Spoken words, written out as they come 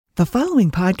The following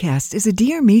podcast is a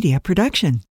Dear Media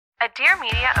production. A Dear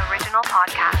Media original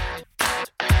podcast.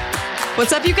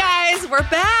 What's up, you guys? We're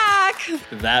back.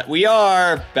 That we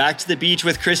are. Back to the Beach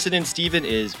with Kristen and Steven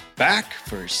is back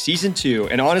for season 2.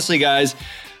 And honestly, guys,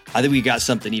 I think we got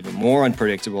something even more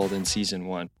unpredictable than season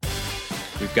 1.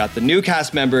 We've got the new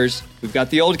cast members, we've got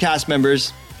the old cast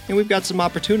members, and we've got some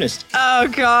opportunists. Oh,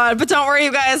 God. But don't worry,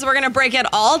 you guys. We're going to break it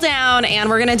all down, and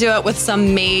we're going to do it with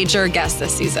some major guests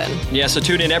this season. Yeah, so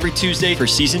tune in every Tuesday for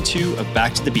season 2 of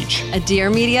Back to the Beach. A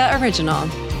Dear Media original.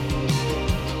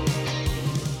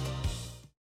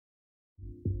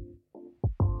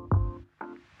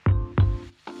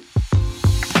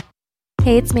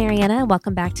 Hey, it's Mariana, and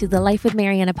welcome back to the Life with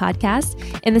Mariana podcast.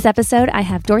 In this episode, I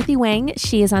have Dorothy Wang.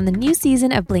 She is on the new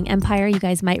season of Bling Empire. You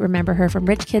guys might remember her from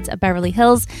Rich Kids of Beverly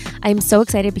Hills. I am so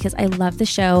excited because I love the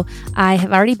show. I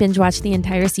have already binge watched the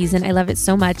entire season. I love it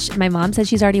so much. My mom said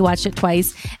she's already watched it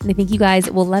twice, and I think you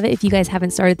guys will love it if you guys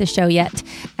haven't started the show yet.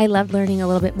 I love learning a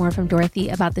little bit more from Dorothy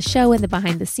about the show and the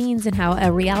behind the scenes and how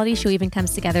a reality show even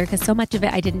comes together, because so much of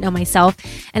it I didn't know myself.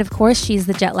 And of course, she's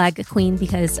the jet lag queen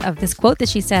because of this quote that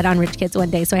she said on Rich Kids one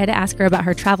day. So I had to ask her about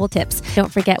her travel tips.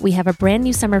 Don't forget, we have a brand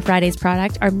new Summer Fridays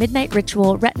product. Our Midnight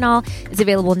Ritual Retinol is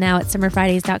available now at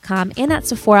summerfridays.com and at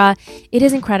Sephora. It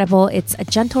is incredible. It's a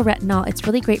gentle retinol. It's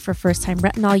really great for first-time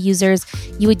retinol users.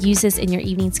 You would use this in your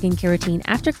evening skincare routine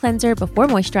after cleanser, before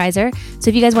moisturizer. So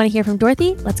if you guys want to hear from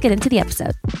Dorothy, let's get into the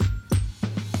episode.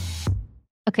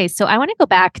 Okay, so I want to go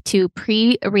back to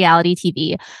pre-reality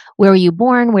TV. Where were you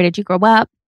born? Where did you grow up?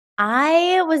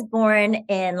 I was born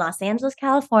in Los Angeles,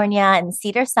 California, in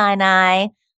Cedars-Sinai.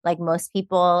 Like most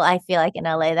people, I feel like in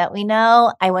LA that we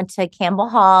know. I went to Campbell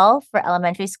Hall for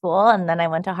elementary school, and then I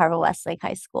went to Harvard Westlake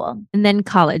High School. And then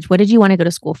college. What did you want to go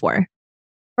to school for?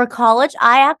 For college,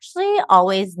 I actually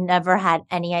always never had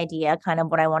any idea kind of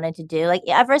what I wanted to do. Like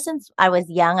ever since I was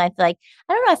young, I feel like,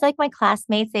 I don't know, I feel like my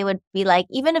classmates, they would be like,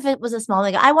 even if it was a small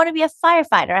thing, I want to be a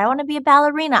firefighter. I want to be a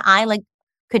ballerina. I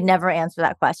could never answer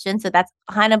that question. So that's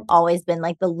kind of always been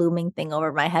like the looming thing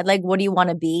over my head. Like, what do you want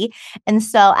to be? And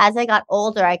so as I got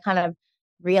older, I kind of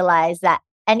realized that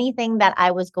anything that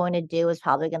I was going to do was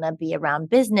probably going to be around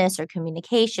business or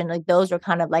communication. Like those were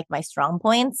kind of like my strong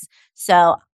points.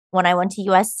 So when I went to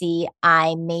USC,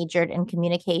 I majored in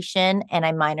communication and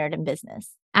I minored in business.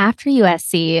 After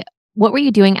USC, what were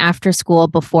you doing after school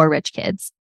before Rich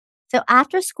Kids? So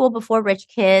after school, before Rich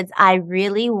Kids, I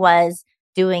really was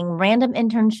doing random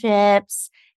internships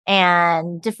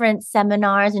and different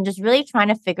seminars and just really trying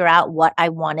to figure out what I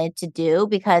wanted to do,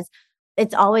 because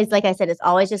it's always, like I said, it's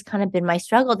always just kind of been my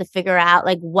struggle to figure out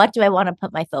like, what do I want to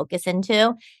put my focus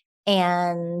into?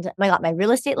 And I got my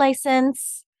real estate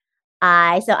license. So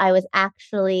I was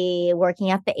actually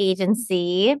working at the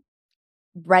agency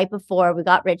right before we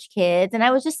got Rich Kids. And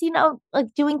I was just,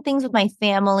 like doing things with my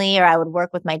family, or I would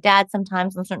work with my dad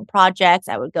sometimes on certain projects.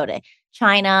 I would go to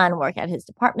China and work at his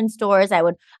department stores. I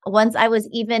was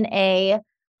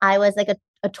like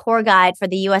a tour guide for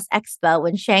the US Expo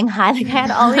in Shanghai. Like I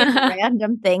had all these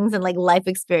random things and like life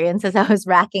experiences I was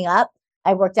racking up.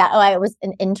 I was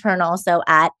an intern also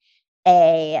at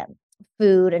a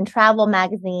food and travel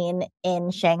magazine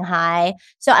in Shanghai.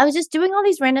 So I was just doing all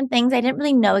these random things. I didn't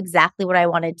really know exactly what I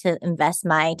wanted to invest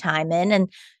my time in.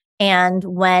 And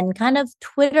when kind of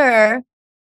Twitter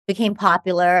became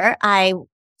popular, I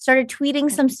started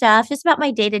tweeting some stuff just about my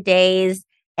day-to-days,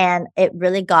 and it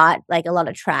really got like a lot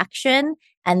of traction.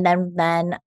 And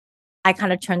then I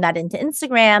kind of turned that into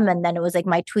Instagram, and then it was like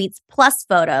my tweets plus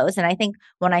photos. And I think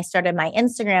when I started my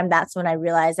Instagram, that's when I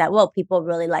realized that, well, people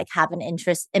really like have an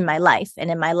interest in my life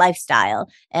and in my lifestyle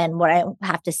and what I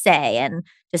have to say and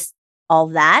just all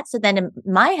that. So then in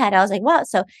my head, I was like, well,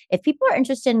 so if people are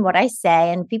interested in what I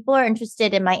say and people are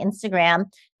interested in my Instagram,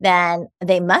 then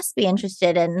they must be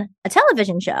interested in a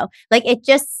television show. Like it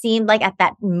just seemed like at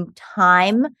that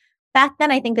time back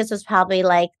then, I think this was probably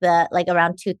like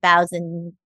around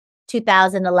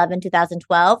 2011,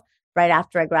 2012, right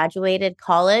after I graduated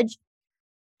college,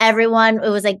 everyone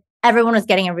was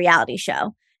getting a reality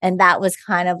show. And that was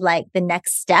kind of like the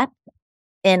next step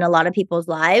in a lot of people's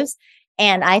lives.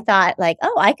 And I thought like,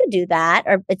 oh, I could do that.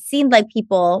 Or it seemed like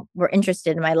people were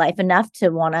interested in my life enough to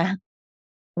want to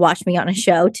watch me on a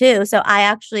show too. So I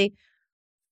actually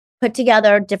put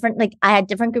together I had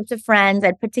different groups of friends.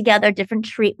 I'd put together different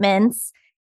treatments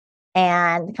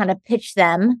and kind of pitch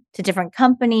them to different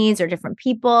companies or different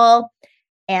people.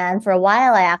 And for a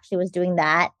while, I actually was doing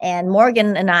that. And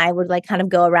Morgan and I would like kind of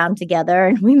go around together,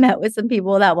 and we met with some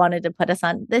people that wanted to put us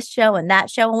on this show and that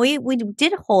show. And we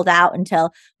did hold out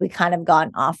until we kind of got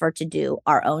an offer to do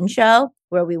our own show,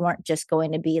 where we weren't just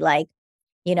going to be like,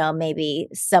 maybe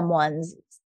someone's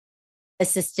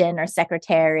assistant or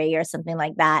secretary or something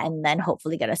like that, and then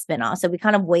hopefully get a spinoff. So we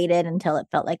kind of waited until it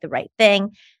felt like the right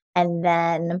thing. And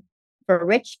then for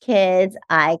Rich Kids,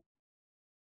 I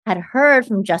had heard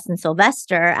from Justin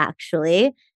Sylvester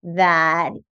actually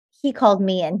that he called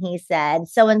me and he said,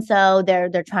 so and so, they're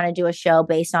trying to do a show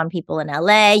based on people in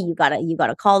LA. You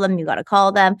gotta call them. You gotta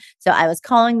call them. So I was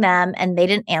calling them and they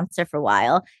didn't answer for a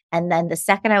while. And then the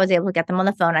second I was able to get them on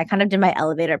the phone, I kind of did my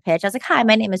elevator pitch. I was like, hi,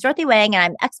 my name is Dorothy Wang and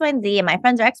I'm X, Y, and Z, and my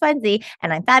friends are X, Y, and Z,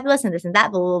 and I'm fabulous and this and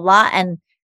that, blah, blah, blah. And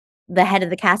the head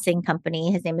of the casting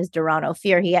company, his name is Duran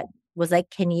Ophir, he was like,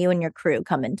 can you and your crew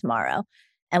come in tomorrow?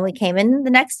 And we came in the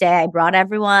next day. I brought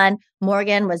everyone.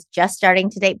 Morgan was just starting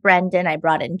to date Brendan. I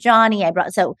brought in Johnny.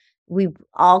 So we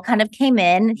all kind of came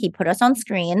in. He put us on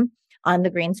screen, on the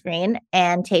green screen,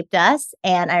 and taped us.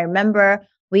 And I remember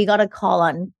we got a call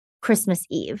on Christmas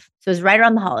Eve. So it was right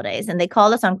around the holidays. And they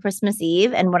called us on Christmas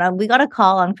Eve. And when we got a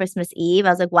call on Christmas Eve,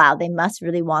 I was like, wow, they must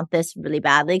really want this really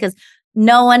badly because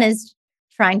no one is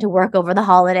trying to work over the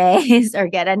holidays or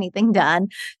get anything done.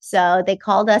 So they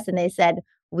called us and they said,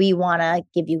 we want to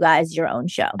give you guys your own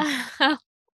show.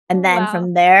 And then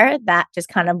from there, that just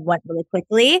kind of went really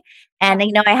quickly. And,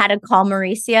 I had to call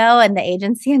Mauricio and the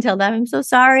agency and tell them, I'm so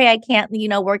sorry. I can't,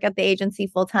 work at the agency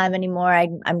full time anymore.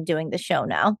 I'm doing the show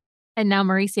now. And now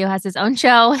Mauricio has his own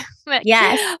show.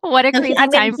 Yes. What a crazy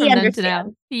time for them to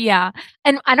know. Yeah.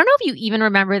 And I don't know if you even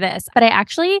remember this, but I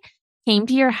actually came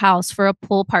to your house for a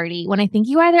pool party when I think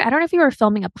I don't know if you were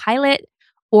filming a pilot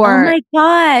or. Oh my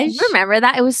gosh. You remember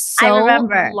that? It was so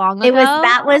long ago.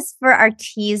 That was for our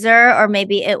teaser, or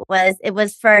maybe it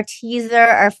was for our teaser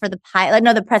or for the pilot.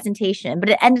 No, the presentation, but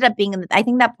it ended up being I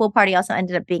think that pool party also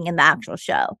ended up being in the actual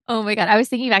show. Oh my God. I was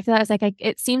thinking back to that. I was like,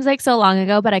 it seems like so long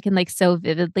ago, but I can like so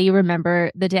vividly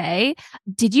remember the day.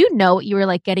 Did you know what you were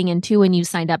like getting into when you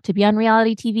signed up to be on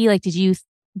reality TV? Like,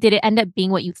 did it end up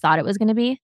being what you thought it was going to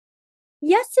be?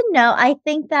 Yes and no. I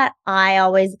think that I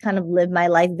always kind of live my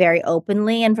life very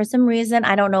openly. And for some reason,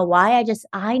 I don't know why,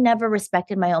 I never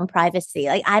respected my own privacy.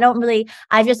 Like,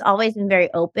 I've just always been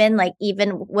very open. Like,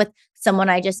 even with someone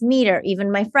I just meet or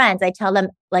even my friends, I tell them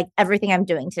like everything I'm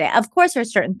doing today. Of course,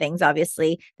 there's certain things,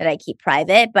 obviously, that I keep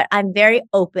private, but I'm very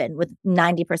open with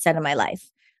 90% of my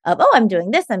life. I'm doing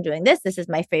this, this is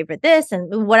my favorite this,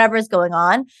 and whatever's going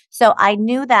on. So I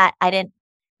knew that I didn't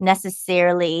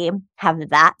necessarily have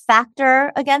that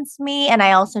factor against me. And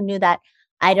I also knew that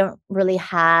I don't really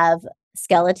have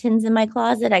skeletons in my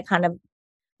closet. I kind of,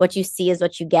 what you see is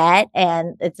what you get.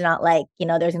 And it's not like,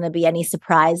 there's going to be any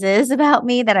surprises about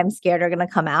me that I'm scared are going to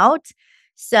come out.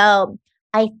 So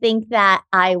I think that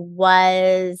I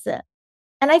was, and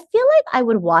I feel like I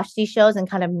would watch these shows and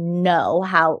kind of know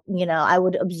how, I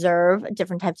would observe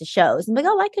different types of shows and be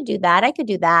like, oh, I could do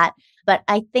that. But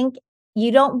I think you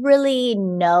don't really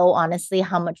know, honestly,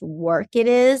 how much work it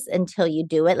is until you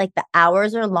do it. Like, the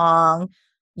hours are long.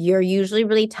 You're usually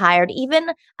really tired.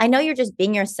 Even, I know you're just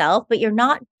being yourself, but you're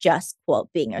not just,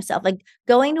 quote, being yourself. Like,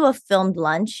 going to a filmed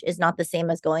lunch is not the same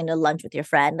as going to lunch with your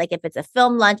friend. Like, if it's a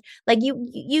film lunch, like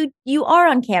you are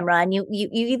on camera and you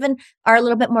even are a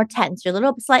little bit more tense. You're a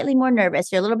little slightly more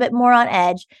nervous. You're a little bit more on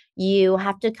edge. You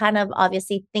have to kind of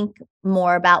obviously think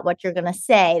more about what you're going to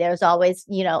say. There's always,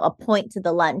 a point to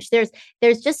the lunch. There's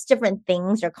just different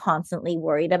things you're constantly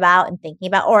worried about and thinking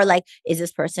about, or like, is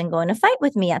this person going to fight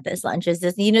with me at this lunch? Is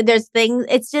this, there's things,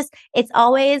 it's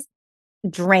always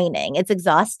draining. It's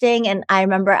exhausting. And I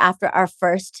remember after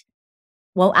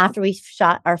we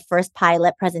shot our first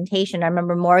pilot presentation, I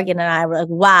remember Morgan and I were like,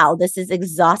 wow, this is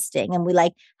exhausting. And we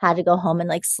like had to go home and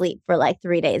like sleep for like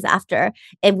 3 days after.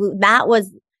 That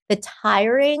was the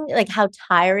tiring, like how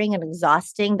tiring and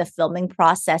exhausting the filming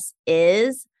process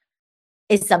is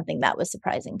something that was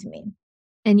surprising to me.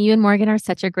 And you and Morgan are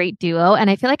such a great duo. And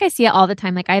I feel like I see it all the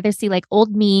time. Like, I either see like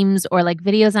old memes or like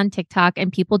videos on TikTok,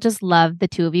 and people just love the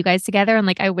two of you guys together. And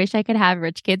like, I wish I could have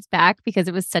Rich Kids back because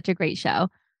it was such a great show.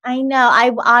 I know.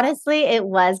 I honestly, it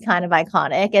was kind of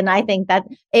iconic. And I think that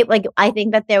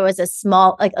there was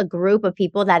a group of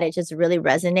people that it just really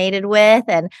resonated with.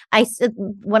 And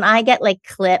when I get like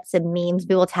clips and memes,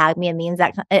 people tag me in memes,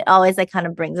 that it always like kind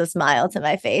of brings a smile to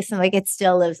my face. And like, it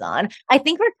still lives on. I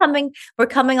think we're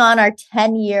coming on our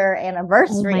 10-year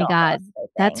anniversary. Oh my God.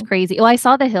 That's crazy. Well, I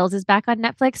saw The Hills is back on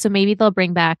Netflix. So maybe they'll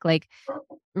bring back like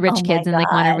Rich Kids and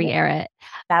like want to re-air it.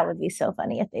 That would be so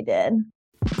funny if they did.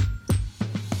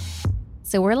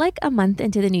 So we're like a month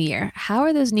into the new year. How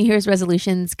are those New Year's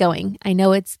resolutions going? I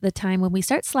know it's the time when we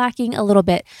start slacking a little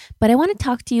bit, but I want to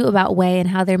talk to you about Way and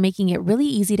how they're making it really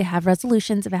easy to have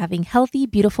resolutions of having healthy,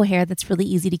 beautiful hair that's really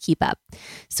easy to keep up.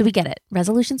 So we get it.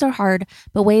 Resolutions are hard,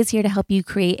 but Way is here to help you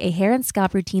create a hair and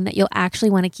scalp routine that you'll actually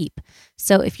want to keep.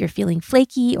 So if you're feeling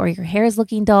flaky or your hair is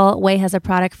looking dull, Way has a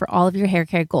product for all of your hair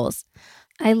care goals.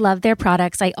 I love their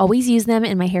products. I always use them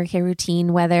in my hair care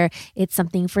routine, whether it's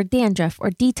something for dandruff or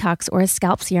detox or a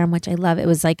scalp serum, which I love. It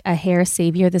was like a hair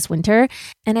savior this winter.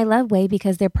 And I love Way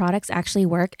because their products actually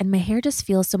work and my hair just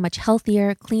feels so much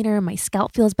healthier, cleaner. My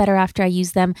scalp feels better after I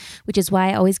use them, which is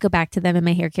why I always go back to them in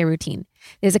my hair care routine.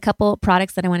 There's a couple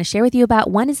products that I want to share with you about.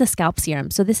 One is a scalp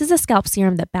serum. So this is a scalp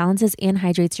serum that balances and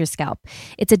hydrates your scalp.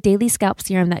 It's a daily scalp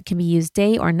serum that can be used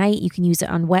day or night. You can use it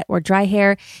on wet or dry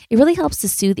hair. It really helps to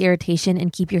soothe irritation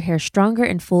and keep your hair stronger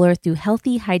and fuller through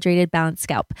healthy, hydrated, balanced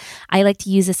scalp. I like to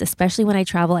use this, especially when I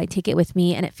travel. I take it with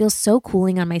me and it feels so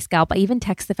cooling on my scalp. I even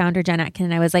text the founder, Jen Atkin,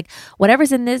 and I was like,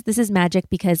 whatever's in this is magic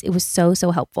because it was so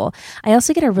helpful. I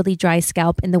also get a really dry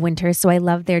scalp in the winter, so I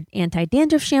love their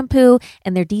anti-dandruff shampoo,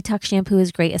 and their detox shampoo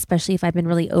is great, especially if I've been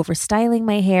really over styling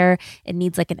my hair. It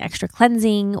needs like an extra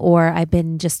cleansing, or I've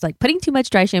been just like putting too much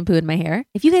dry shampoo in my hair.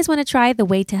 If you guys want to try the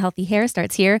Way to Healthy Hair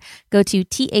starts here, go to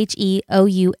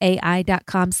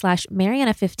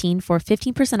theouai.com/Mariana15 for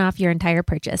 15% off your entire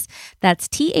purchase. That's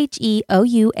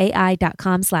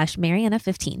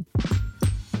theouai.com/Mariana15.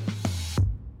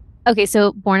 Okay,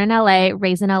 so born in LA,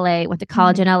 raised in LA, went to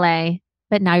college in LA,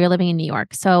 but now you're living in New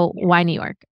York. So why New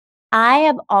York? I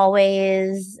have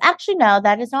always, actually, no,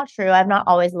 that is not true. I've not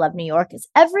always loved New York. It's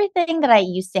everything that I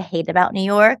used to hate about New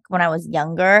York when I was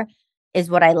younger is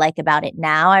what I like about it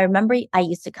now. I remember I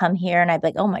used to come here and I'd be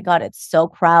like, oh my God, it's so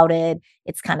crowded.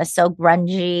 It's kind of so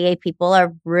grungy. People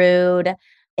are rude.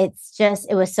 It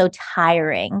was so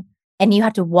tiring. And you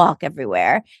have to walk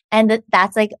everywhere. And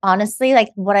that's like, honestly, like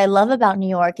what I love about New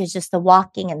York is just the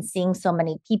walking and seeing so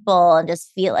many people and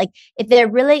just feel like there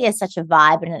really is such a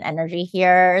vibe and an energy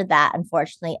here that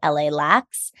unfortunately LA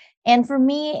lacks. And for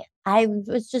me, I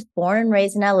was just born and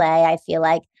raised in LA. I feel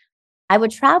like I would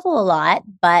travel a lot,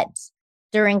 but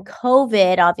during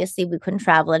COVID, obviously we couldn't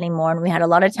travel anymore and we had a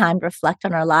lot of time to reflect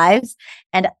on our lives.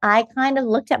 And I kind of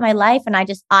looked at my life and I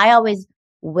always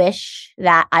wish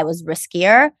that I was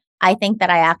riskier. I think that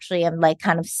I actually am like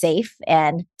kind of safe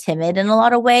and timid in a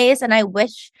lot of ways. And I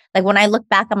wish, like when I look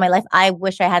back on my life, I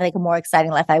wish I had like a more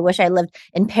exciting life. I wish I lived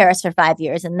in Paris for 5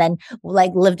 years and then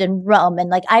like lived in Rome.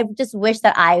 And like, I just wish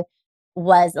that I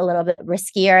was a little bit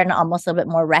riskier and almost a little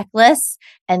bit more reckless.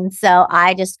 And so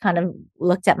I just kind of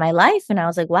looked at my life and I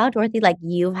was like, wow, Dorothy, like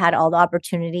you've had all the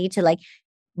opportunity to like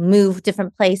move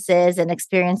different places and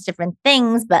experience different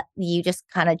things, but you just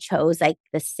kind of chose like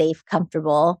the safe,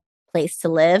 comfortable place to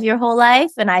live your whole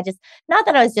life. And I just, not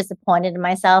that I was disappointed in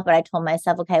myself, but I told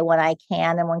myself, okay, when I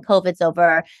can and when COVID's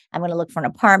over, I'm going to look for an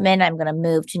apartment. I'm going to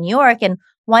move to New York and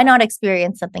why not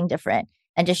experience something different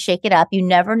and just shake it up. You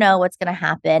never know what's going to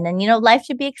happen. And, life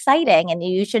should be exciting and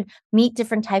you should meet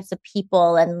different types of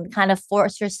people and kind of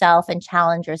force yourself and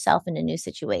challenge yourself into new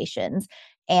situations.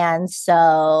 And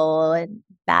so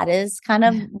that is kind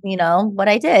of, what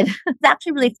I did. It's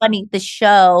actually really funny. The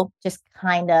show just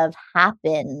kind of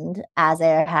happened as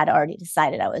I had already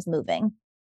decided I was moving.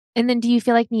 And then do you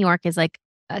feel like New York is like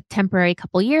a temporary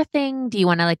couple year thing? Do you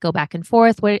want to like go back and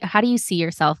forth? How do you see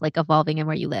yourself like evolving in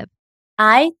where you live?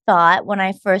 I thought when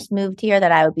I first moved here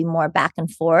that I would be more back and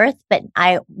forth, but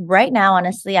right now,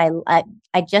 honestly, I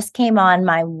just came on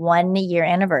my 1 year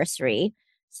anniversary.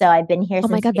 So I've been here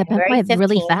since that January went by 15th.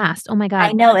 really fast. Oh my God.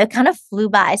 I know, it kind of flew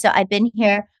by. So I've been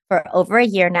here for over a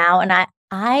year now. And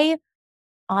I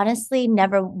honestly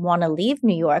never want to leave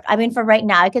New York. I mean, for right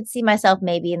now, I could see myself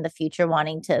maybe in the future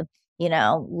wanting to,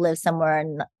 live somewhere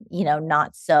and,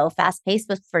 not so fast paced.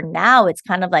 But for now, it's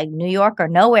kind of like New York or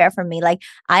nowhere for me. Like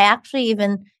I actually,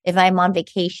 even if I'm on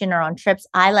vacation or on trips,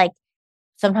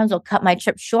 sometimes will cut my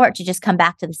trip short to just come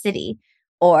back to the city.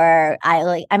 Or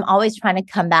I'm always trying to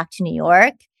come back to New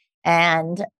York.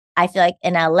 And I feel like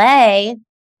in LA,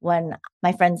 when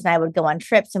my friends and I would go on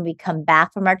trips and we'd come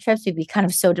back from our trips, we'd be kind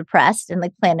of so depressed and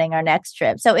like planning our next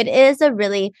trip. So it is a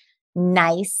really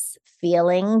nice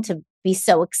feeling to be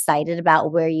so excited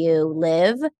about where you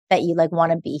live that you like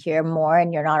want to be here more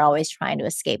and you're not always trying to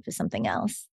escape to something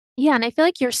else. Yeah. And I feel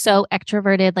like you're so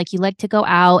extroverted, like you like to go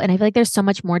out. And I feel like there's so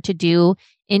much more to do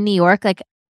in New York. Like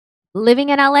living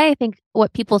in LA, I think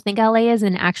what people think LA is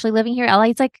and actually living here, LA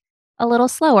is like a little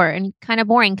slower and kind of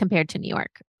boring compared to New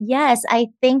York. Yes, I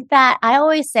think that I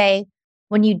always say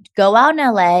when you go out in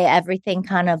LA, everything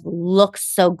kind of looks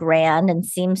so grand and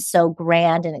seems so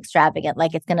grand and extravagant,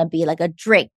 like it's going to be like a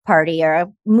Drake party or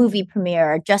a movie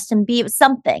premiere or Justin Bieber,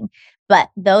 something. But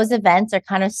those events are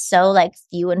kind of so like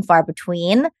few and far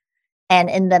between. And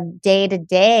in the day to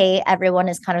day, everyone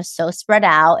is kind of so spread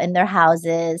out in their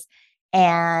houses.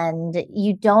 And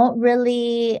you don't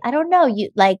really, I don't know,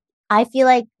 I feel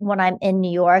like when I'm in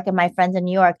New York and my friends in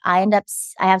New York, I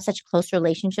have such close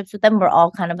relationships with them. We're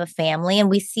all kind of a family and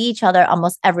we see each other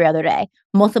almost every other day,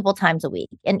 multiple times a week.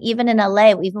 And even in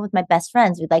LA, even with my best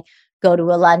friends, we'd like go to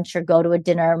a lunch or go to a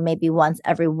dinner maybe once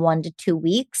every 1 to 2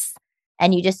 weeks.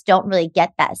 And you just don't really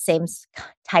get that same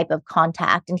type of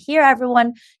contact. And here,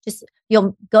 everyone just,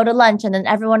 you'll go to lunch and then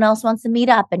everyone else wants to meet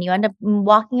up and you end up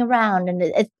walking around and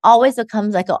it always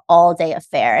becomes like an all day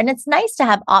affair. And it's nice to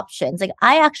have options. Like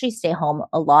I actually stay home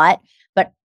a lot,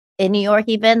 but in New York,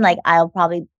 even like I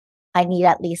need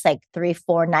at least like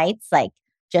 3-4 nights, like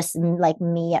just like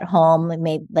me at home,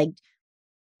 maybe like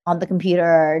on the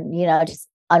computer, just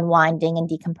unwinding and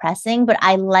decompressing. But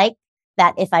I like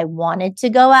that if I wanted to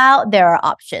go out, there are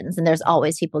options and there's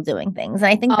always people doing things. And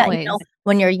I think Always. that,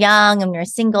 when you're young and when you're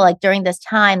single, like during this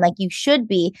time, like you should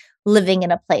be living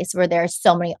in a place where there are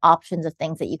so many options of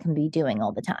things that you can be doing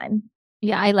all the time.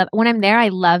 Yeah, when I'm there, I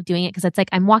love doing it because it's like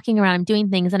I'm walking around, I'm doing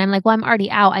things, and I'm like, well, I'm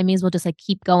already out. I may as well just like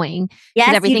keep going.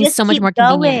 Yes, everything's so much more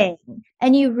convenient.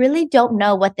 And you really don't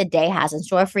know what the day has in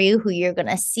store for you, who you're going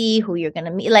to see, who you're going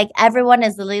to meet. Like everyone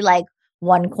is literally like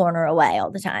one corner away all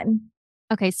the time.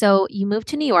 Okay, so you moved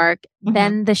to New York,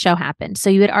 then the show happened. So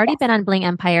you had already been on Bling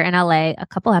Empire in LA, a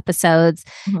couple episodes,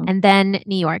 and then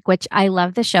New York, which I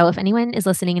love the show. If anyone is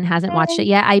listening and hasn't watched it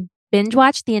yet, I binge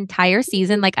watched the entire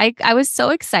season. Like I was so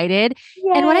excited.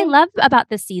 Yay. And what I loved about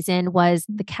this season was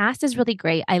the cast is really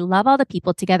great. I love all the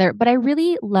people together, but I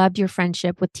really loved your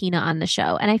friendship with Tina on the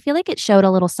show. And I feel like it showed a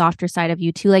little softer side of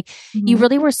you too. Like you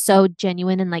really were so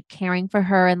genuine and like caring for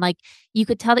her. And like you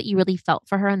could tell that you really felt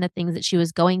for her and the things that she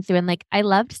was going through. And like I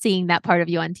loved seeing that part of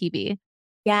you on TV.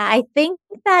 Yeah, I think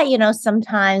that,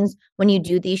 sometimes when you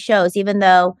do these shows, even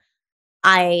though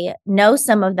I know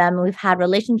some of them, we've had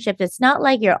relationships, it's not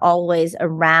like you're always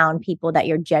around people that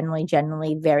you're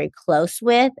generally very close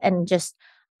with. And just,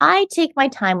 I take my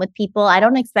time with people. I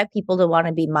don't expect people to want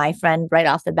to be my friend right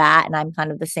off the bat. And I'm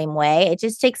kind of the same way. It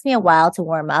just takes me a while to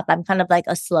warm up. I'm kind of like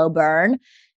a slow burn.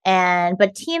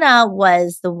 But Tina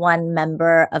was the one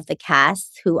member of the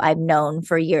cast who I've known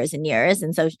for years and years.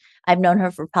 And so I've known her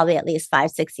for probably at least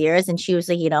 5-6 years. And she was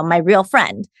like, my real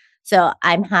friend. So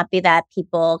I'm happy that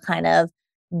people kind of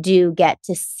do get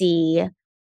to see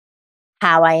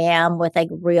how I am with like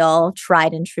real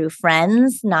tried and true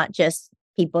friends, not just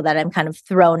people that I'm kind of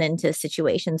thrown into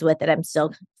situations with that I'm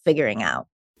still figuring out.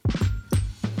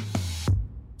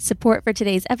 Support for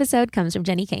today's episode comes from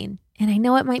Jenny Kane. And I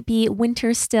know it might be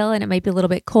winter still and it might be a little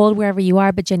bit cold wherever you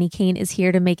are, but Jenny Kane is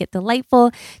here to make it delightful.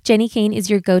 Jenny Kane is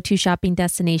your go-to shopping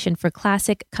destination for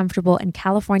classic, comfortable, and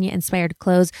California-inspired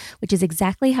clothes, which is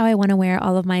exactly how I want to wear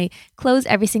all of my clothes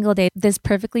every single day. This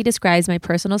perfectly describes my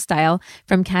personal style,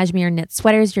 from cashmere knit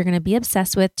sweaters you're going to be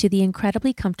obsessed with to the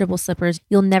incredibly comfortable slippers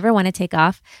you'll never want to take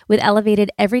off. With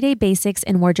elevated everyday basics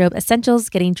and wardrobe essentials,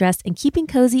 getting dressed and keeping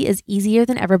cozy is easier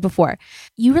than ever before.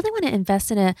 You really want to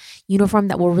invest in a uniform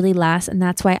that will really last, and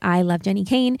that's why I love Jenny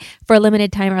Kane. For a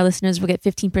limited time, our listeners will get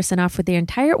 15% off with their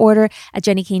entire order at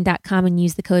jennykane.com and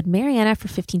use the code Mariana for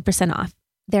 15% off.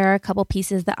 There are a couple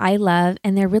pieces that I love,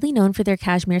 and they're really known for their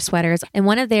cashmere sweaters. And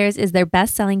one of theirs is their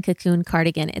best-selling cocoon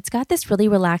cardigan. It's got this really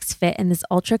relaxed fit and this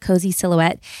ultra cozy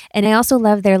silhouette. And I also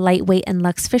love their lightweight and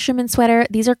luxe fisherman sweater.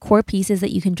 These are core pieces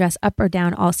that you can dress up or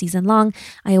down all season long.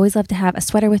 I always love to have a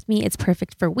sweater with me. It's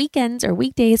perfect for weekends or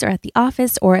weekdays or at the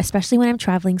office, or especially when I'm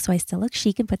traveling, so I still look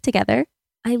chic and put together.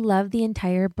 I love the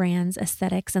entire brand's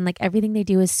aesthetics, and like everything they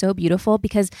do is so beautiful,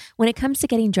 because when it comes to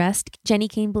getting dressed, Jenny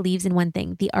Kane believes in one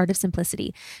thing: the art of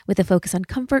simplicity. With a focus on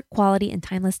comfort, quality, and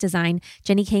timeless design,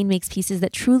 Jenny Kane makes pieces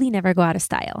that truly never go out of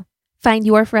style. Find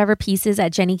your forever pieces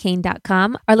at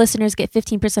jennykane.com. Our listeners get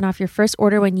 15% off your first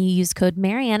order when you use code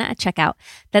Mariana at checkout.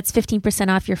 That's 15%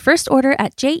 off your first order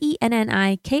at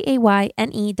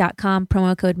jennykayne.com,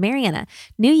 promo code Mariana.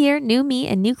 New year, new me,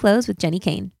 and new clothes with Jenny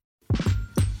Kane.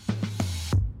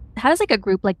 How does like a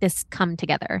group like this come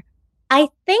together? I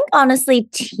think honestly,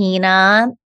 Tina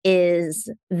is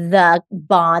the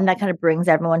bond that kind of brings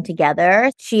everyone together.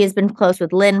 She has been close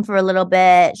with Lynn for a little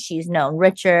bit. She's known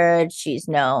Richard. She's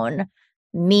known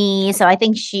me. So I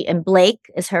think and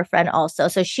Blake is her friend also.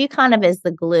 So she kind of is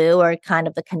the glue or kind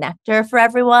of the connector for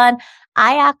everyone.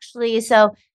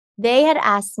 So they had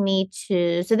asked me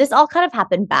so this all kind of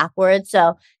happened backwards.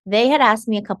 So they had asked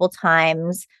me a couple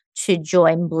times to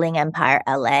join Bling Empire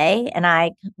LA. And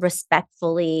I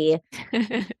respectfully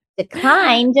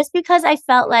declined just because I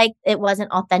felt like it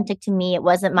wasn't authentic to me. It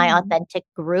wasn't my authentic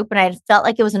group. And I felt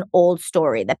like it was an old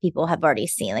story that people have already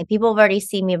seen. Like people have already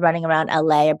seen me running around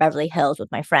LA or Beverly Hills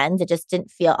with my friends. It just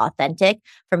didn't feel authentic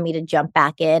for me to jump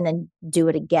back in and do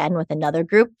it again with another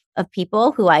group of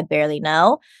people who I barely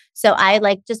know. So I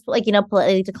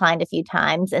politely declined a few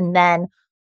times. And then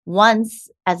once,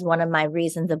 as one of my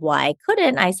reasons of why I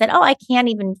couldn't, I said, I can't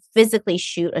even physically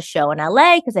shoot a show in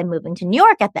LA because I'm moving to New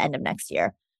York at the end of next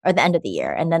year or the end of the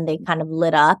year. And then they kind of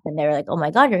lit up and they were like, oh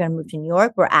my God, you're going to move to New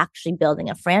York. We're actually building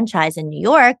a franchise in New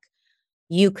York.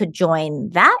 You could join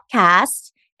that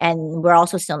cast. And we're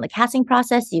also still in the casting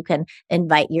process. You can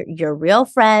invite your real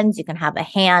friends. You can have a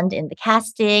hand in the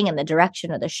casting and the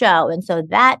direction of the show. And so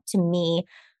that to me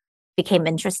became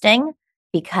interesting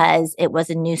because it was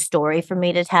a new story for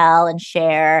me to tell and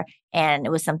share. And it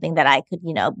was something that I could,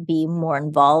 be more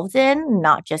involved in,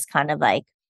 not just kind of like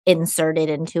inserted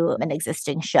into an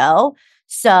existing show.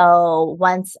 So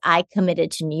once I committed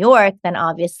to New York, then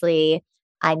obviously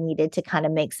I needed to kind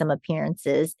of make some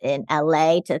appearances in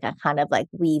LA to kind of like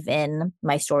weave in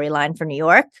my storyline for New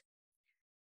York.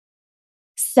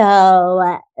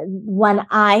 So when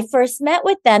I first met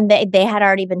with them, they had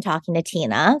already been talking to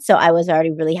Tina. So I was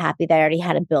already really happy that I already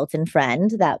had a built-in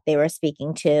friend that they were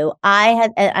speaking to.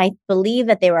 I believe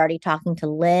that they were already talking to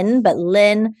Lynn, but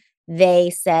Lynn,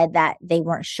 they said that they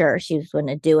weren't sure she was going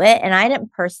to do it. And I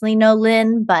didn't personally know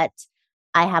Lynn, but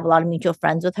I have a lot of mutual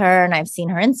friends with her and I've seen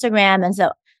her Instagram. And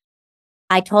so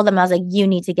I told them, I was like, you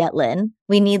need to get Lynn.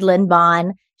 We need Lynn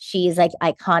Bond. She's like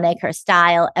iconic, her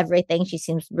style, everything. She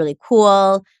seems really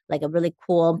cool, like a really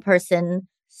cool person.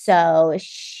 So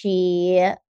she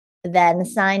then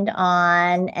signed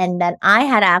on. And then I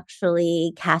had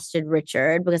actually casted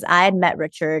Richard because I had met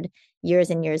Richard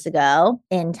years and years ago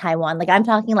in Taiwan. Like I'm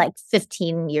talking like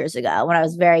 15 years ago when I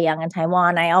was very young in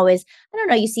Taiwan. I don't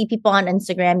know, you see people on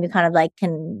Instagram, you kind of like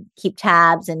can keep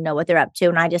tabs and know what they're up to.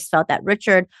 And I just felt that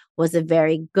Richard was a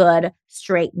very good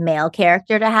straight male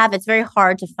character to have. It's very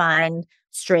hard to find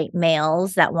straight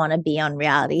males that want to be on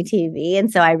reality TV. And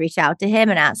so I reached out to him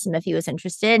and asked him if he was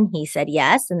interested. And he said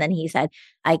yes. And then he said,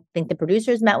 I think the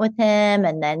producers met with him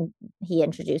and then he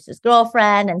introduced his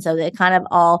girlfriend. And so they kind of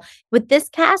all, with this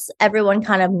cast, everyone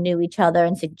kind of knew each other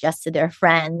and suggested their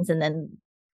friends. And then,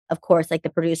 of course, like the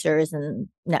producers and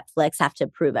Netflix have to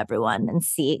approve everyone and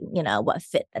see, what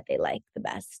fit that they like the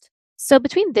best. So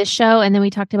between this show and then we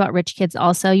talked about Rich Kids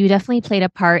also, you definitely played a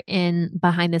part in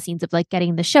behind the scenes of like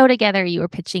getting the show together. You were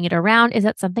pitching it around. Is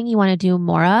that something you want to do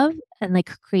more of and like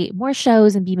create more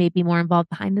shows and be maybe more involved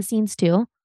behind the scenes too?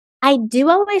 I do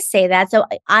always say that. So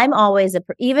I'm always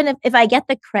even if I get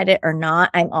the credit or not,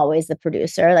 I'm always the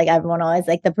producer. Like everyone always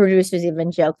like the producers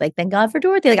even joke like, thank God for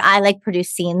Dorothy. Like I like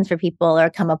produce scenes for people or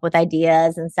come up with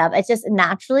ideas and stuff. It's just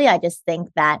naturally, I just think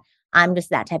that I'm just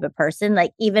that type of person.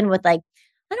 Like even with like,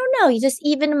 I don't know,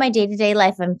 even in my day-to-day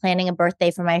life, I'm planning a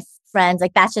birthday for my friends.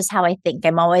 Like that's just how I think.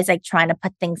 I'm always like trying to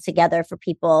put things together for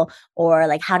people or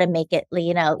like how to make it,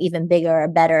 even bigger or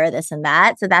better, this and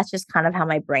that. So that's just kind of how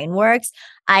my brain works.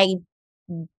 I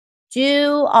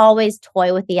do always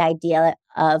toy with the idea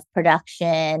of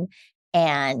production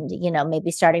and,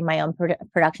 maybe starting my own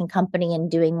production company and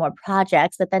doing more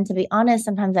projects. But then to be honest,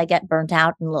 sometimes I get burnt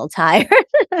out and a little tired.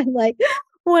 I'm like,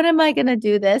 when am I going to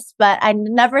do this? But I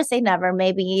never say never.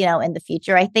 Maybe, in the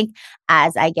future, I think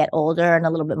as I get older and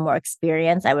a little bit more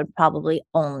experience, I would probably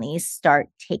only start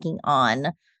taking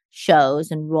on shows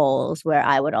and roles where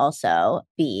I would also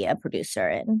be a producer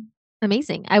in.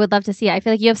 Amazing. I would love to see it. I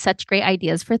feel like you have such great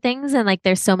ideas for things and like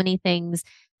there's so many things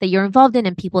that you're involved in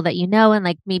and people that and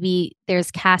like maybe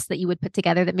there's casts that you would put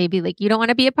together that maybe like you don't want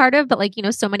to be a part of, but like,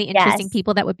 so many interesting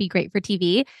people that would be great for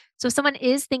TV. So if someone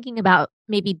is thinking about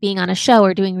maybe being on a show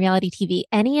or doing reality TV,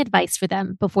 any advice for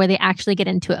them before they actually get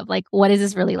into it? Like, what is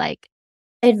this really like?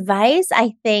 Advice,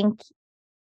 I think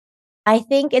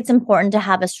it's important to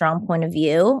have a strong point of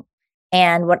view.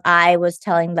 And what I was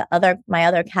telling my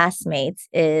other castmates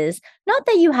is not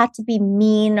that you have to be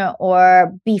mean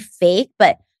or be fake,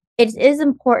 but it is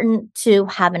important to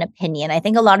have an opinion. I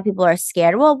think a lot of people are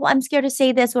scared. Well, I'm scared to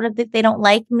say this. What if they don't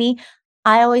like me?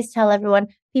 I always tell everyone,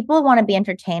 people want to be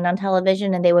entertained on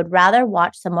television and they would rather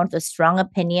watch someone with a strong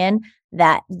opinion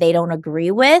that they don't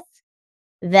agree with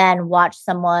than watch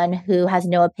someone who has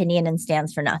no opinion and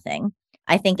stands for nothing.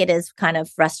 I think it is kind of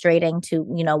frustrating to,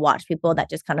 watch people that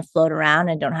just kind of float around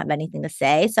and don't have anything to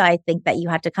say. So I think that you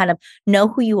have to kind of know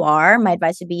who you are. My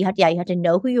advice would be you have to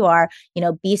know who you are,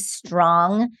 be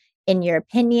strong in your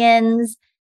opinions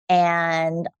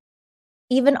and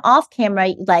even off camera,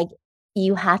 like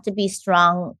you have to be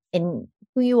strong in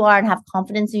who you are and have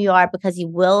confidence in who you are, because you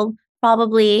will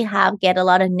probably get a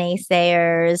lot of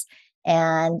naysayers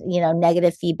and,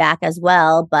 negative feedback as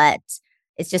well. But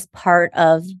it's just part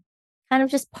of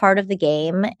the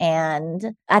game.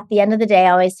 And at the end of the day,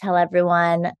 I always tell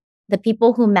everyone, the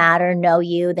people who matter know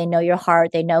you, they know your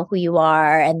heart, they know who you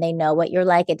are, and they know what you're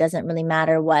like. It doesn't really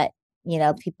matter what,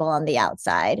 people on the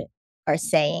outside are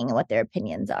saying and what their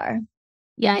opinions are.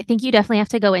 Yeah, I think you definitely have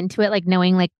to go into it like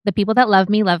knowing like the people that love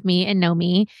me and know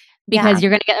me, Yeah. because you're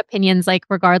going to get opinions like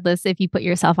regardless if you put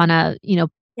yourself on a,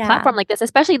 Yeah. platform like this,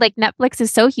 especially like Netflix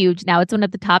is so huge now. It's one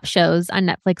of the top shows on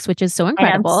Netflix, which is so And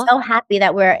incredible. I'm so happy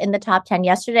that we're in the top 10.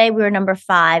 Yesterday, we were number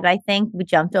 5. I think we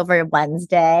jumped over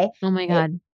Wednesday. Oh my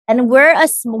God. And we're a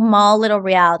small little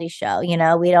reality show.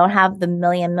 We don't have the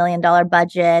 $million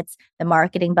budgets, the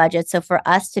marketing budget. So for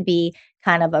us to be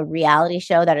kind of a reality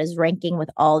show that is ranking with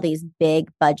all these big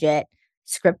budget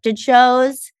scripted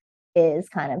shows is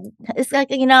it's like,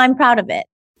 I'm proud of it.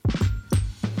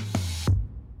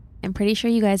 I'm pretty sure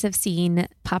you guys have seen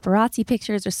paparazzi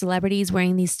pictures or celebrities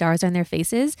wearing these stars on their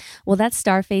faces. Well, that's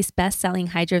Starface best-selling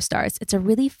Hydro Stars. It's a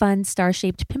really fun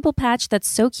star-shaped pimple patch that's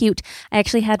so cute. I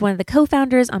actually had one of the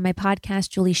co-founders on my podcast,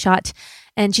 Julie Schott,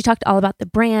 and she talked all about the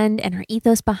brand and her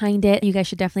ethos behind it. You guys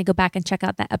should definitely go back and check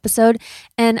out that episode.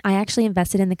 And I actually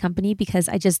invested in the company because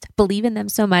I just believe in them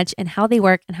so much and how they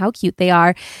work and how cute they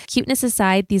are. Cuteness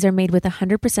aside, these are made with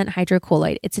 100%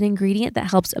 hydrocolloid. It's an ingredient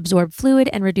that helps absorb fluid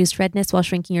and reduce redness while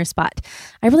shrinking your spot.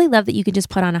 I really love that you can just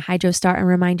put on a Hydro Star and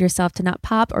remind yourself to not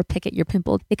pop or pick at your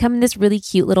pimple. They come in this really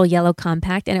cute little yellow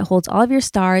compact, and it holds all of your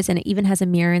stars, and it even has a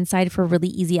mirror inside for really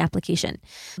easy application.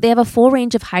 They have a full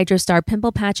range of Hydro Star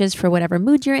pimple patches for whatever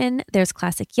mood you're in. There's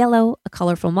classic yellow, a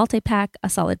colorful multi-pack, a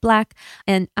solid black,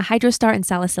 and a Hydro Star and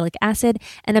salicylic acid,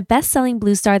 and a best-selling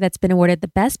blue star that's been awarded the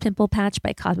best pimple patch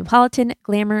by Cosmopolitan,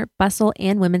 Glamour, Bustle,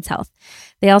 and Women's Health.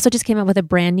 They also just came out with a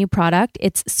brand new product.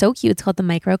 It's so cute. It's called the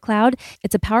Micro Cloud.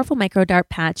 It's a powerful micro dart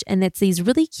patch, and it's these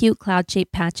really cute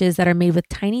cloud-shaped patches that are made with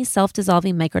tiny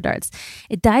self-dissolving micro darts.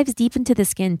 It dives deep into the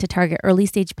skin to target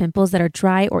early-stage pimples that are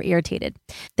dry or irritated.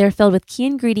 They're filled with key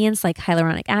ingredients like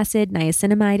hyaluronic acid,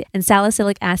 niacinamide, and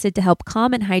salicylic acid to help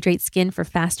calm and hydrate skin for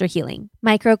faster healing.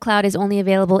 Micro Cloud is only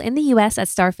available in the US at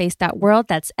starface.world.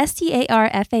 That's STARFACE.WORLD.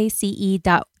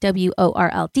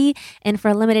 And for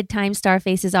a limited time,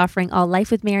 Starface is offering all Life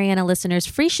with Mariana listeners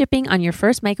free shipping on your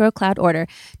first Micro Cloud order.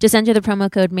 Just enter the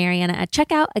promo code Mariana at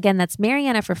checkout. Again, that's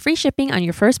Mariana for free shipping on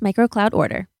your first Micro Cloud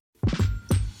order.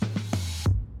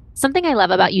 Something I love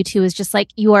about you too is just like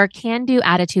your can-do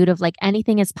attitude of like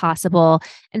anything is possible.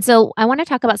 And so I want to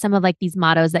talk about some of like these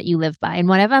mottos that you live by. And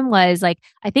one of them was like,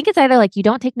 I think it's either like you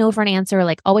don't take no for an answer or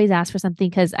like always ask for something,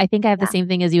 because I think I have the same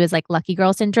thing as you as like lucky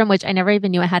girl syndrome, which I never even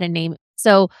knew I had a name.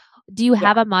 So do you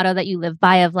have a motto that you live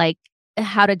by of like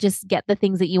how to just get the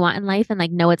things that you want in life and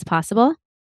like know it's possible?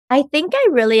 I think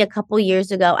a couple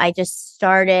years ago, I just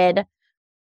started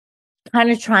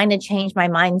kind of trying to change my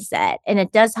mindset, and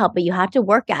it does help, but you have to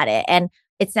work at it. And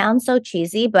it sounds so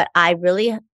cheesy, but I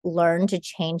really learned to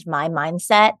change my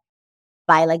mindset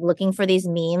by like looking for these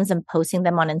memes and posting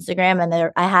them on Instagram.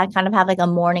 And I had kind of have like a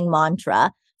morning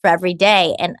mantra for every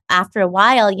day. And after a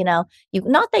while,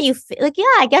 not that you like, yeah,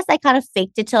 I guess I kind of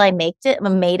faked it till I made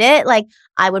it. Like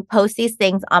I would post these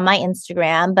things on my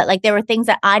Instagram, but like there were things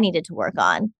that I needed to work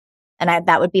on. And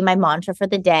that would be my mantra for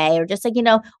the day, or just like,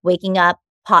 waking up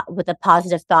with a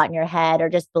positive thought in your head, or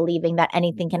just believing that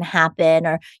anything can happen,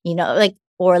 or,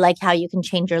 or like how you can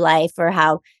change your life, or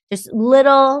how just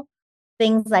little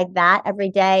things like that every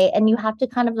day. And you have to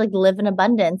kind of like live in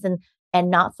abundance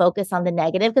and not focus on the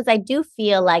negative. Because I do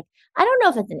feel like, I don't know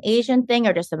if it's an Asian thing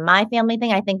or just a my family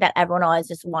thing. I think that everyone always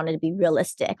just wanted to be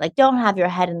realistic. Like, don't have your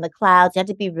head in the clouds. You have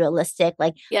to be realistic.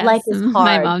 Like, life is hard.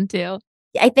 My mom too.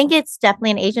 I think it's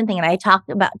definitely an Asian thing. And I talked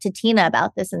to Tina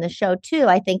about this in the show too.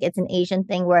 I think it's an Asian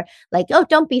thing where like, oh,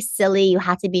 don't be silly. You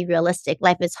have to be realistic.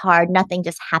 Life is hard. Nothing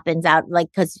just happens out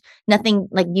because nothing,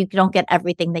 like you don't get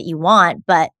everything that you want,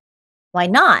 but why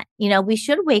not? We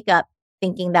should wake up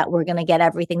thinking that we're going to get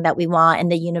everything that we want,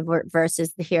 and the universe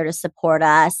is here to support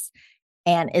us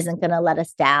and isn't going to let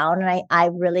us down. And I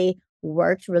really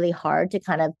worked really hard to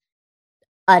kind of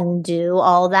undo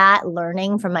all that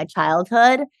learning from my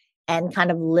childhood and kind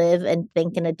of live and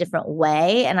think in a different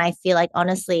way. And I feel like,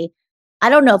 honestly, I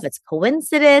don't know if it's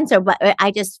coincidence but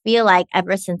I just feel like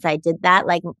ever since I did that,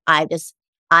 like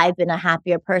I've been a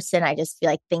happier person. I just feel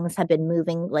like things have been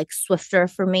moving like swifter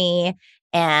for me,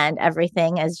 and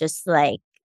everything is just like,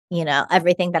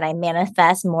 everything that I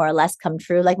manifest more or less come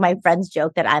true. Like my friends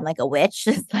joke that I'm like a witch.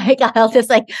 It's like, I'll just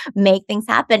like make things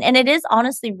happen. And it is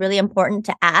honestly really important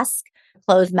to ask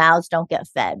closed mouths don't get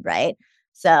fed, right?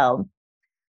 So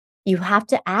you have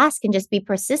to ask and just be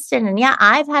persistent. And yeah,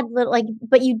 I've had little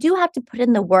but you do have to put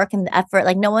in the work and the effort.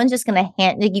 Like no one's just going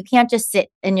to you can't just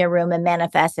sit in your room and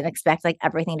manifest and expect like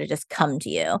everything to just come to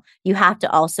you. You have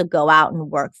to also go out and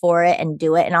work for it and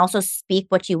do it, and also speak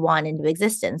what you want into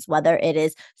existence, whether it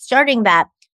is starting that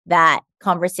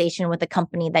conversation with a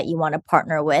company that you want to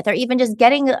partner with, or even just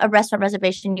getting a restaurant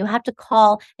reservation. You have to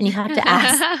call and you have to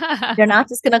ask. They're not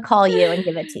just going to call you and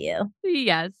give it to you.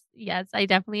 Yes. Yes. I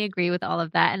definitely agree with all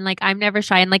of that. And like, I'm never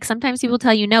shy. And like, sometimes people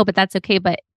tell you no, but that's okay.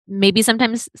 But maybe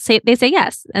sometimes they say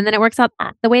yes. And then it works out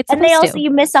the way it's and supposed they also, to. you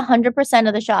miss 100%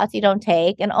 of the shots you don't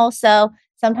take. And also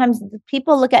sometimes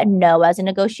people look at no as a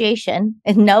negotiation,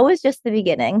 and no is just the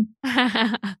beginning.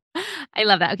 I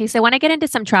love that. Okay. So I want to get into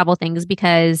some travel things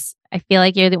because I feel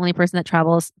like you're the only person that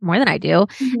travels more than I do.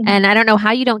 And I don't know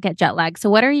how you don't get jet lag. So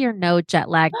what are your no jet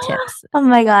lag tips? Oh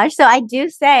my gosh. So I do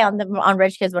say on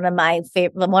Rich Kids, one of my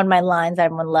lines that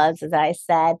everyone loves is that I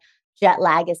said jet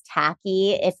lag is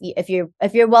tacky. If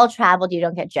you're well traveled, you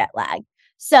don't get jet lag.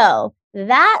 So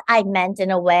that I meant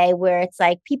in a way where it's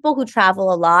like people who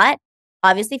travel a lot,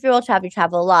 obviously if you're well traveled, you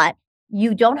travel a lot,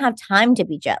 you don't have time to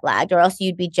be jet lagged, or else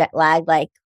you'd be jet lagged like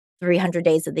 300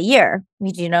 days of the year.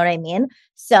 Do you know what I mean?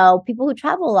 So people who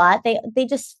travel a lot, they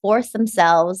just force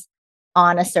themselves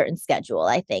on a certain schedule,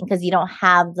 I think, because you don't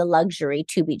have the luxury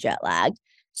to be jet lagged.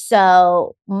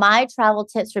 So my travel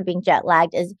tips for being jet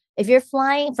lagged is if you're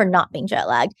flying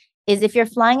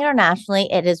internationally,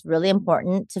 it is really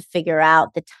important to figure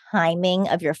out the timing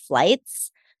of your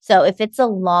flights. So if it's a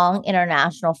long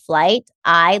international flight,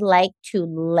 I like to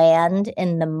land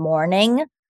in the morning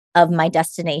of my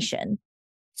destination.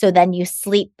 So then you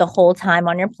sleep the whole time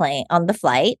on the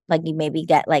flight, like you maybe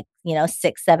get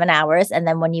 6-7 hours. And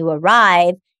then when you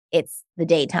arrive, it's the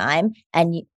daytime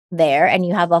and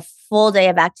you have a full day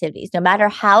of activities. No matter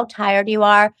how tired you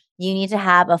are, you need to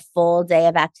have a full day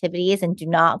of activities, and do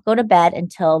not go to bed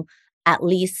until at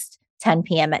least 10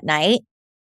 p.m. at night.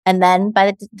 And then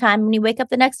by the time when you wake up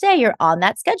the next day, you're on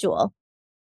that schedule.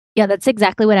 Yeah, that's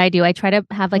exactly what I do. I try to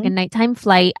have like a nighttime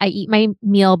flight. I eat my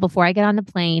meal before I get on the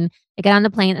plane. I get on the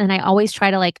plane and I always try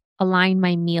to like align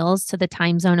my meals to the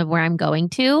time zone of where I'm going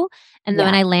to. And then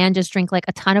when I land, just drink like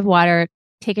a ton of water,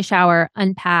 take a shower,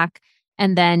 unpack,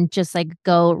 and then just like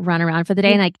go run around for the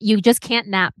day. And like you just can't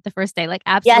nap the first day. Like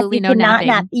absolutely no napping.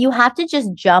 Nap. You have to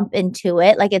just jump into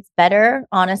it. Like it's better,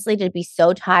 honestly, to be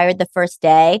so tired the first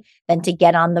day than to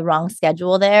get on the wrong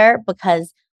schedule there,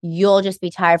 because you'll just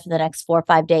be tired for the next 4 or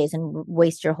 5 days and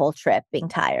waste your whole trip being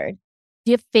tired.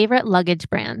 Do you have favorite luggage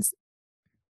brands?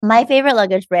 My favorite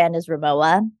luggage brand is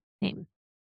Rimowa. Same.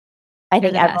 I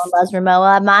think everyone loves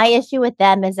Rimowa. My issue with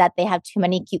them is that they have too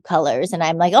many cute colors. And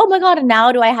I'm like, oh my God. And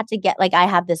now do I have to get I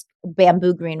have this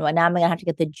bamboo green one. Now I'm going to have to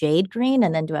get the jade green.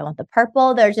 And then do I want the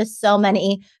purple? There's just so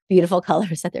many beautiful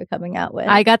colors that they're coming out with.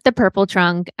 I got the purple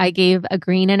trunk. I gave a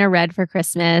green and a red for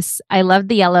Christmas. I loved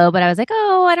the yellow, but I was like,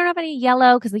 oh, I don't have any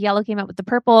yellow because the yellow came out with the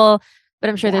purple. But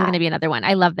I'm sure there's going to be another one.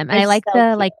 I love them. And I like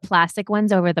the cute plastic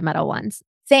ones over the metal ones.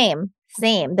 Same.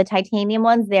 The titanium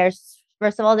ones,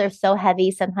 first of all, they're so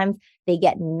heavy. Sometimes they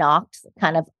get knocked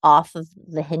kind of off of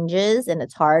the hinges and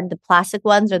it's hard. The plastic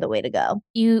ones are the way to go.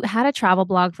 You had a travel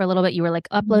blog for a little bit. You were like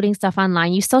uploading stuff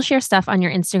online. You still share stuff on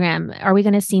your Instagram. Are we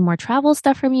going to see more travel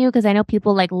stuff from you? Because I know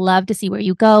people like love to see where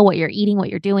you go, what you're eating, what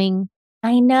you're doing.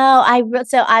 I know.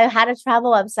 So I had a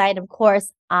travel website. Of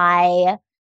course, I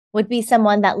would be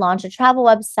someone that launched a travel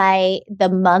website the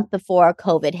month before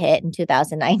COVID hit in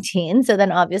 2019. So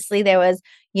then obviously there was,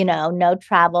 no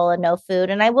travel and no food.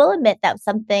 And I will admit that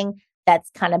something that's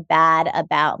kind of bad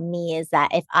about me is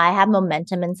that if I have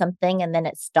momentum in something and then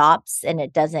it stops and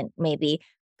it doesn't maybe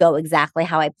go exactly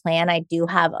how I plan, I do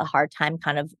have a hard time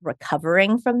kind of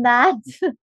recovering from that.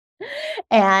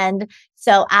 And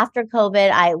so after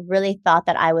COVID, I really thought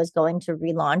that I was going to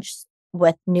relaunch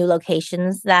with new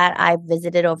locations that I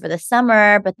visited over the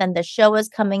summer, but then the show was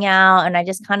coming out and I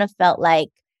just kind of felt like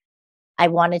I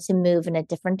wanted to move in a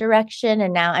different direction.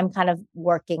 And now I'm kind of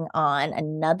working on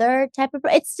another type of,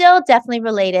 it's still definitely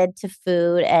related to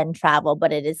food and travel,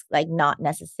 but it is like not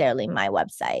necessarily my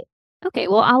website. Okay,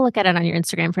 well, I'll look at it on your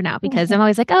Instagram for now because I'm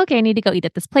always like, oh, okay, I need to go eat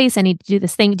at this place. I need to do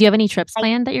this thing. Do you have any trips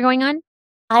planned that you're going on?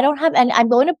 I don't have, and I'm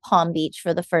going to Palm Beach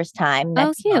for the first time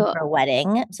next month for a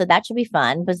wedding. So that should be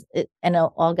fun, and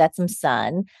I'll get some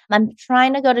sun. I'm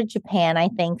trying to go to Japan, I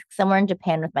think, somewhere in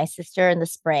Japan with my sister in the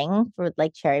spring for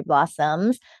like cherry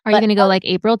blossoms. Are you going to go like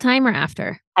April time or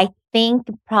after? I think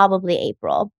probably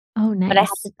April. Oh, nice.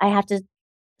 But I have to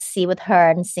see with her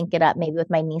and sync it up maybe with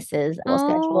my nieces'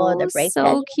 schedule or their break so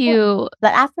schedule. cute.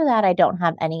 But after that, I don't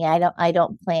have any. I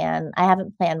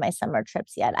haven't planned my summer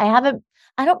trips yet. I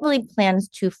don't really plan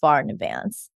too far in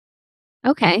advance.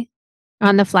 Okay.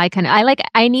 On the fly kind of.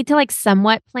 I need to like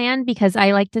somewhat plan because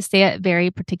I like to stay at very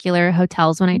particular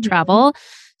hotels when I travel.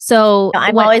 So No,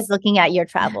 I'm always looking at your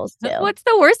travels too. What's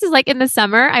the worst is like in the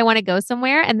summer, I want to go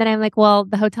somewhere and then I'm like, well,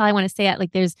 the hotel I want to stay at,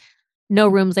 like there's no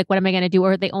rooms. Like, what am I going to do?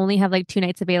 Or they only have like 2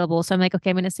 nights available. So I'm like,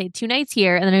 okay, I'm going to stay 2 nights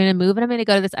here and then I'm going to move and I'm going to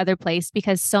go to this other place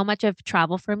because so much of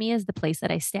travel for me is the place that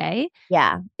I stay.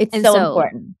 Yeah. It's And so so-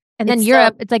 important. And then It's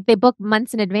Europe, so- it's like they book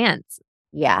months in advance.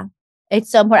 Yeah. It's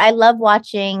so important. I love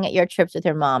watching your trips with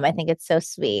your mom. I think it's so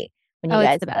sweet when you Oh, it's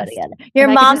guys the go best. together. Your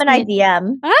And I could mom just and I be-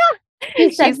 DM. Ah, She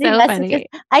she's sent me so messages. funny.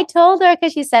 I told her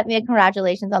because she sent me a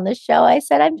congratulations on the show. I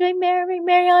said, I'm doing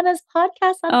Mariana's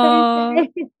podcast on Oh.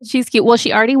 Thursday. She's cute. Well,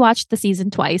 she already watched the season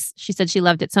twice. She said she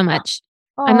loved it so much.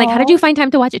 I'm like, how did Aw. you find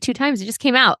time to watch it 2 times? It just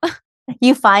came out.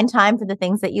 You find time for the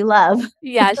things that you love.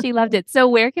 Yeah, she loved it. So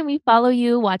where can we follow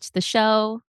you, watch the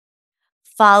show?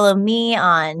 Follow me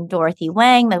on Dorothy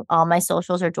Wang. All my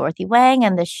socials are Dorothy Wang,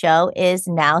 and the show is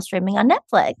now streaming on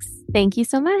Netflix. Thank you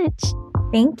so much.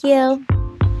 Thank you.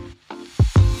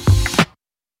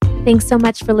 Thanks so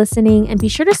much for listening. And be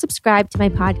sure to subscribe to my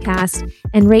podcast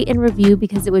and rate and review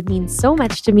because it would mean so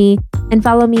much to me. And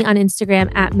follow me on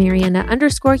Instagram at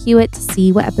Mariana_Hewitt to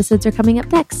see what episodes are coming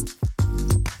up next.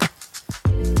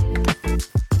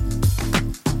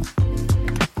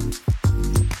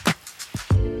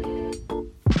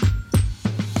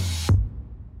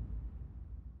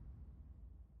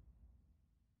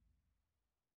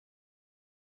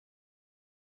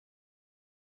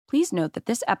 Please note that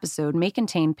this episode may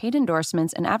contain paid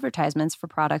endorsements and advertisements for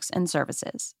products and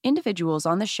services. Individuals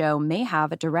on the show may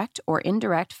have a direct or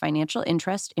indirect financial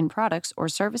interest in products or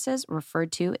services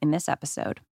referred to in this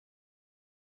episode.